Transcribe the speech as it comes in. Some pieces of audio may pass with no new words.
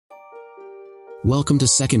Welcome to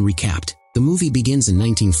Second Recapped. The movie begins in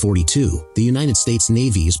 1942. The United States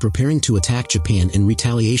Navy is preparing to attack Japan in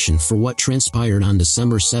retaliation for what transpired on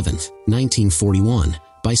December 7, 1941,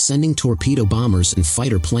 by sending torpedo bombers and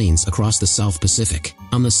fighter planes across the South Pacific.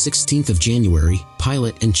 On the 16th of January,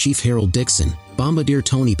 pilot and Chief Harold Dixon, bombardier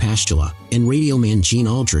Tony Pashtula, and radioman Gene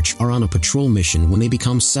Aldrich are on a patrol mission when they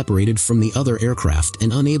become separated from the other aircraft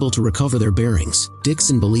and unable to recover their bearings.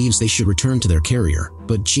 Dixon believes they should return to their carrier,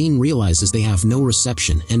 but Gene realizes they have no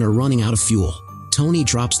reception and are running out of fuel. Tony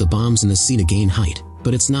drops the bombs in the sea to gain height,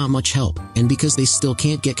 but it's not much help, and because they still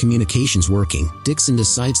can't get communications working, Dixon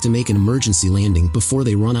decides to make an emergency landing before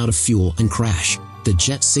they run out of fuel and crash. The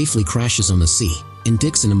jet safely crashes on the sea, and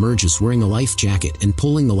Dixon emerges wearing a life jacket and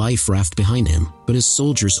pulling the life raft behind him, but his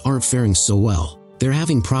soldiers aren't faring so well. They're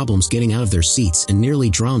having problems getting out of their seats and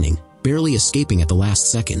nearly drowning, barely escaping at the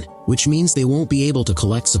last second, which means they won't be able to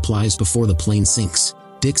collect supplies before the plane sinks.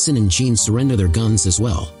 Dixon and Gene surrender their guns as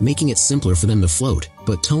well, making it simpler for them to float,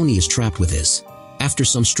 but Tony is trapped with his. After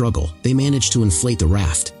some struggle, they manage to inflate the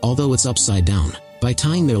raft, although it's upside down. By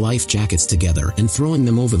tying their life jackets together and throwing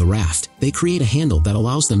them over the raft, they create a handle that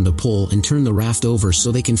allows them to pull and turn the raft over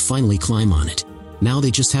so they can finally climb on it. Now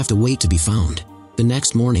they just have to wait to be found. The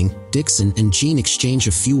next morning, Dixon and Gene exchange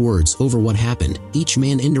a few words over what happened, each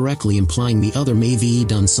man indirectly implying the other may have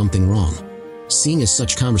done something wrong. Seeing as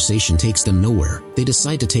such conversation takes them nowhere, they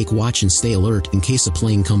decide to take watch and stay alert in case a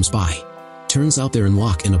plane comes by. Turns out they're in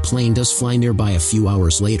luck and a plane does fly nearby a few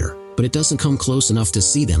hours later, but it doesn't come close enough to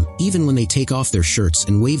see them, even when they take off their shirts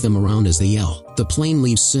and wave them around as they yell. The plane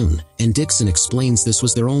leaves soon, and Dixon explains this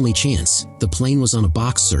was their only chance. The plane was on a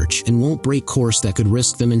box search and won't break course that could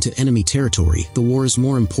risk them into enemy territory. The war is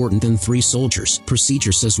more important than 3 soldiers.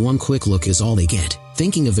 Procedure says one quick look is all they get.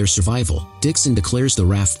 Thinking of their survival, Dixon declares the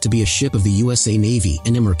raft to be a ship of the USA Navy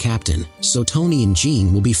and him her captain, so Tony and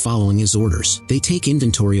Gene will be following his orders. They take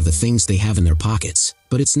inventory of the things they have in their pockets,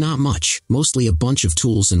 but it's not much, mostly a bunch of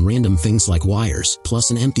tools and random things like wires, plus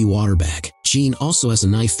an empty water bag. Gene also has a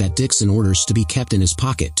knife that Dixon orders to be kept in his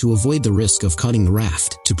pocket to avoid the risk of cutting the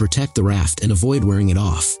raft, to protect the raft and avoid wearing it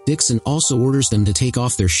off. Dixon also orders them to take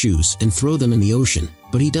off their shoes and throw them in the ocean,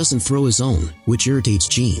 but he doesn't throw his own, which irritates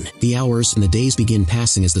Gene. The hours and the days begin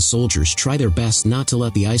passing as the soldiers try their best not to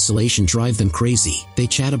let the isolation drive them crazy. They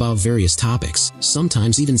chat about various topics,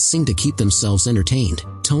 sometimes even sing to keep themselves entertained.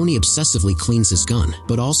 Tony obsessively cleans his gun,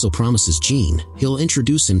 but also promises Gene he'll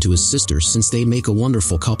introduce him to his sisters since they make a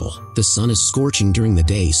wonderful couple. The sun is scorching during the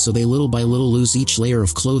day, so they little by little lose each layer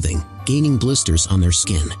of clothing, gaining blisters on their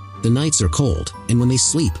skin. The nights are cold, and when they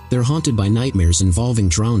sleep, they're haunted by nightmares involving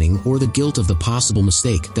drowning or the guilt of the possible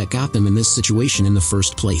mistake that got them in this situation in the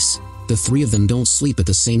first place. The 3 of them don't sleep at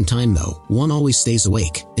the same time though. One always stays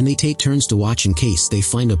awake, and they take turns to watch in case they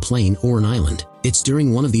find a plane or an island. It's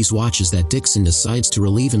during one of these watches that Dixon decides to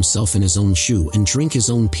relieve himself in his own shoe and drink his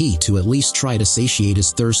own pee to at least try to satiate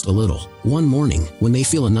his thirst a little. One morning, when they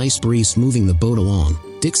feel a nice breeze moving the boat along,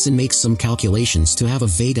 Dixon makes some calculations to have a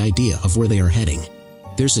vague idea of where they are heading.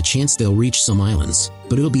 There's a chance they'll reach some islands,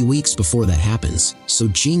 but it'll be weeks before that happens, so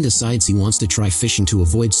Gene decides he wants to try fishing to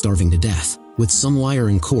avoid starving to death. With some wire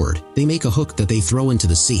and cord, they make a hook that they throw into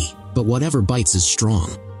the sea, but whatever bites is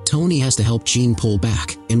strong. Tony has to help Gene pull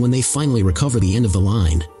back, and when they finally recover the end of the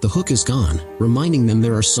line, the hook is gone, reminding them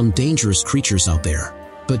there are some dangerous creatures out there.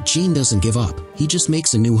 But Gene doesn't give up. He just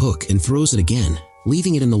makes a new hook and throws it again,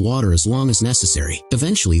 leaving it in the water as long as necessary.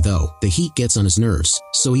 Eventually though, the heat gets on his nerves,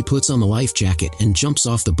 so he puts on the life jacket and jumps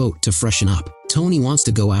off the boat to freshen up. Tony wants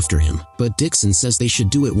to go after him, but Dixon says they should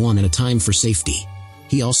do it one at a time for safety.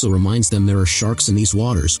 He also reminds them there are sharks in these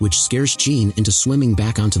waters, which scares Gene into swimming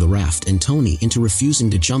back onto the raft and Tony into refusing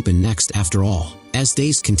to jump in next after all. As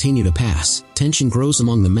days continue to pass, tension grows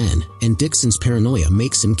among the men, and Dixon's paranoia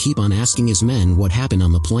makes him keep on asking his men what happened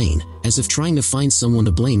on the plane, as if trying to find someone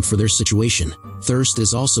to blame for their situation. Thirst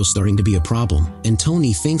is also starting to be a problem, and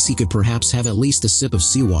Tony thinks he could perhaps have at least a sip of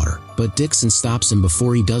seawater, but Dixon stops him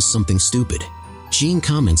before he does something stupid. Gene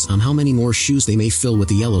comments on how many more shoes they may fill with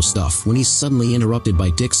the yellow stuff when he's suddenly interrupted by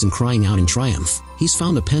Dixon crying out in triumph. He's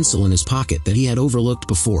found a pencil in his pocket that he had overlooked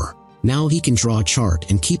before. Now he can draw a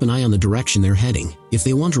chart and keep an eye on the direction they're heading. If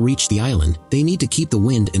they want to reach the island, they need to keep the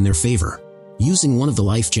wind in their favor. Using one of the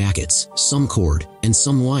life jackets, some cord, and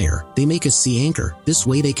some wire, they make a sea anchor. This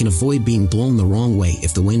way they can avoid being blown the wrong way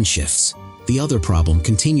if the wind shifts. The other problem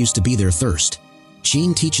continues to be their thirst.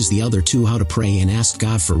 Gene teaches the other 2 how to pray and ask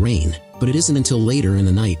God for rain, but it isn't until later in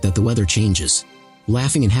the night that the weather changes.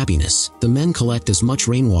 Laughing in happiness, the men collect as much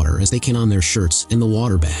rainwater as they can on their shirts and the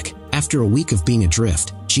water bag. After a week of being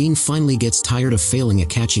adrift, Gene finally gets tired of failing at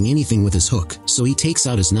catching anything with his hook, so he takes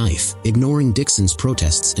out his knife, ignoring Dixon's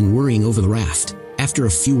protests and worrying over the raft. After a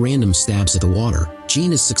few random stabs at the water,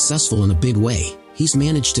 Gene is successful in a big way. He's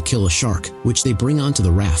managed to kill a shark, which they bring onto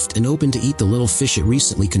the raft and open to eat the little fish it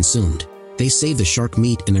recently consumed. They save the shark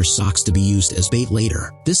meat in their socks to be used as bait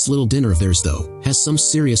later. This little dinner of theirs, though, has some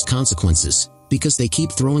serious consequences, because they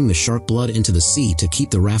keep throwing the shark blood into the sea to keep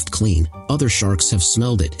the raft clean. Other sharks have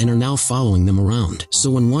smelled it and are now following them around. So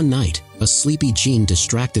when one night, a sleepy Gene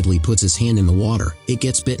distractedly puts his hand in the water, it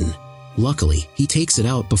gets bitten. Luckily, he takes it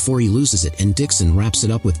out before he loses it and Dixon wraps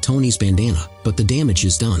it up with Tony's bandana, but the damage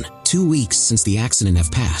is done. 2 weeks since the accident have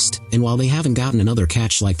passed, and while they haven't gotten another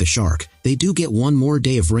catch like the shark, they do get one more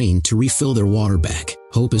day of rain to refill their water bag.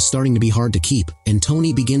 Hope is starting to be hard to keep, and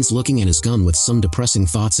Tony begins looking at his gun with some depressing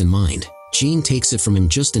thoughts in mind. Gene takes it from him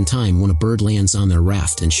just in time when a bird lands on their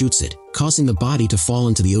raft and shoots it, causing the body to fall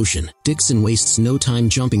into the ocean. Dixon wastes no time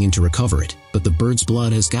jumping in to recover it, but the bird's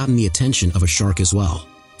blood has gotten the attention of a shark as well.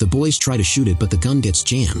 The boys try to shoot it, but the gun gets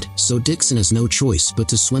jammed, so Dixon has no choice but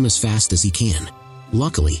to swim as fast as he can.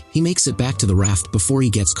 Luckily, he makes it back to the raft before he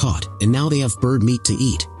gets caught, and now they have bird meat to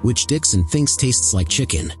eat, which Dixon thinks tastes like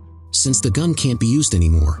chicken. Since the gun can't be used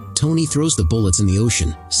anymore, Tony throws the bullets in the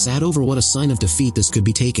ocean, sad over what a sign of defeat this could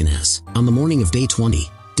be taken as. On the morning of day 20,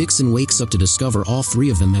 Dixon wakes up to discover all 3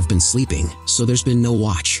 of them have been sleeping, so there's been no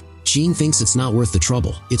watch. Gene thinks it's not worth the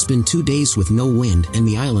trouble. It's been 2 days with no wind and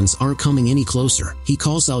the islands aren't coming any closer. He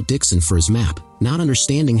calls out Dixon for his map, not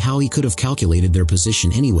understanding how he could have calculated their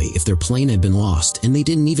position anyway if their plane had been lost and they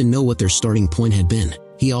didn't even know what their starting point had been.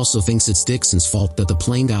 He also thinks it's Dixon's fault that the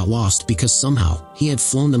plane got lost because somehow he had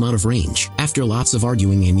flown them out of range. After lots of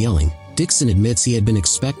arguing and yelling, Dixon admits he had been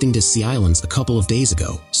expecting to see islands a couple of days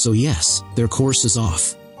ago, so yes, their course is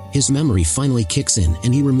off. His memory finally kicks in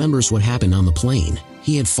and he remembers what happened on the plane.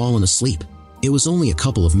 He had fallen asleep. It was only a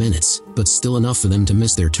couple of minutes, but still enough for them to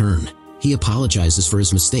miss their turn. He apologizes for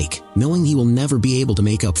his mistake, knowing he will never be able to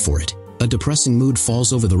make up for it. A depressing mood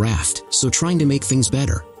falls over the raft, so trying to make things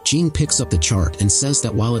better, Gene picks up the chart and says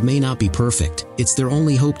that while it may not be perfect, it's their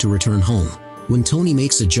only hope to return home. When Tony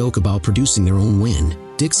makes a joke about producing their own wind,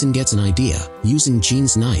 Dixon gets an idea. Using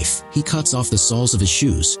Gene's knife, he cuts off the soles of his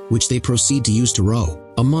shoes, which they proceed to use to row.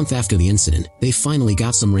 A month after the incident, they finally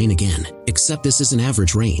got some rain again. Except this isn't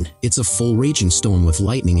average rain, it's a full raging storm with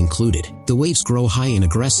lightning included. The waves grow high and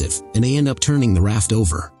aggressive, and they end up turning the raft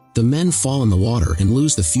over. The men fall in the water and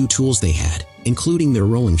lose the few tools they had, including their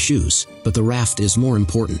rowing shoes, but the raft is more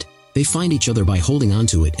important. They find each other by holding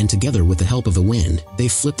onto it, and together with the help of the wind, they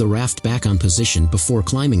flip the raft back on position before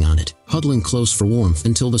climbing on it, huddling close for warmth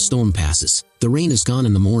until the storm passes. The rain is gone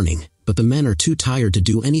in the morning, but the men are too tired to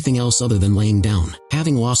do anything else other than laying down.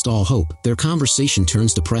 Having lost all hope, their conversation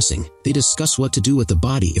turns depressing. They discuss what to do with the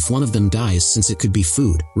body if one of them dies, since it could be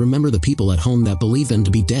food, remember the people at home that believe them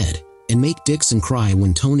to be dead, and make Dixon cry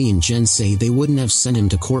when Tony and Jen say they wouldn't have sent him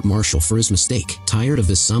to court-martial for his mistake. Tired of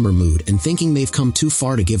this somber mood and thinking they've come too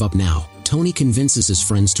far to give up now, Tony convinces his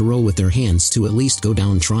friends to row with their hands to at least go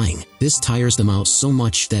down trying. This tires them out so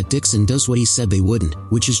much that Dixon does what he said they wouldn't,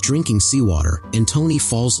 which is drinking seawater, and Tony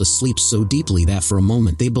falls asleep so deeply that for a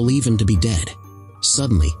moment they believe him to be dead.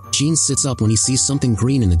 Suddenly, Gene sits up when he sees something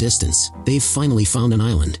green in the distance. They've finally found an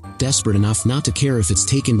island. Desperate enough not to care if it's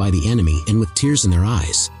taken by the enemy and with tears in their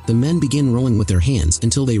eyes, the men begin rowing with their hands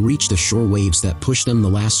until they reach the shore waves that push them the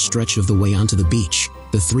last stretch of the way onto the beach.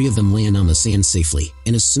 The 3 of them land on the sand safely,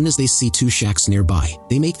 and as soon as they see 2 shacks nearby,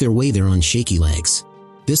 they make their way there on shaky legs.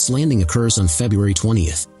 This landing occurs on February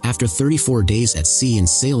 20th, after 34 days at sea and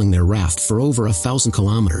sailing their raft for over 1,000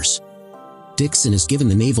 kilometers. Dixon is given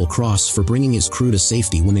the Naval Cross for bringing his crew to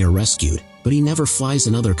safety when they are rescued, but he never flies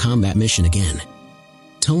another combat mission again.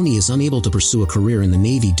 Tony is unable to pursue a career in the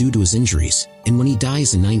Navy due to his injuries, and when he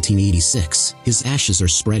dies in 1986, his ashes are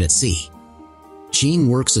spread at sea. Gene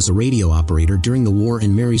works as a radio operator during the war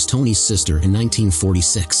and marries Tony's sister in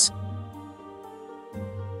 1946.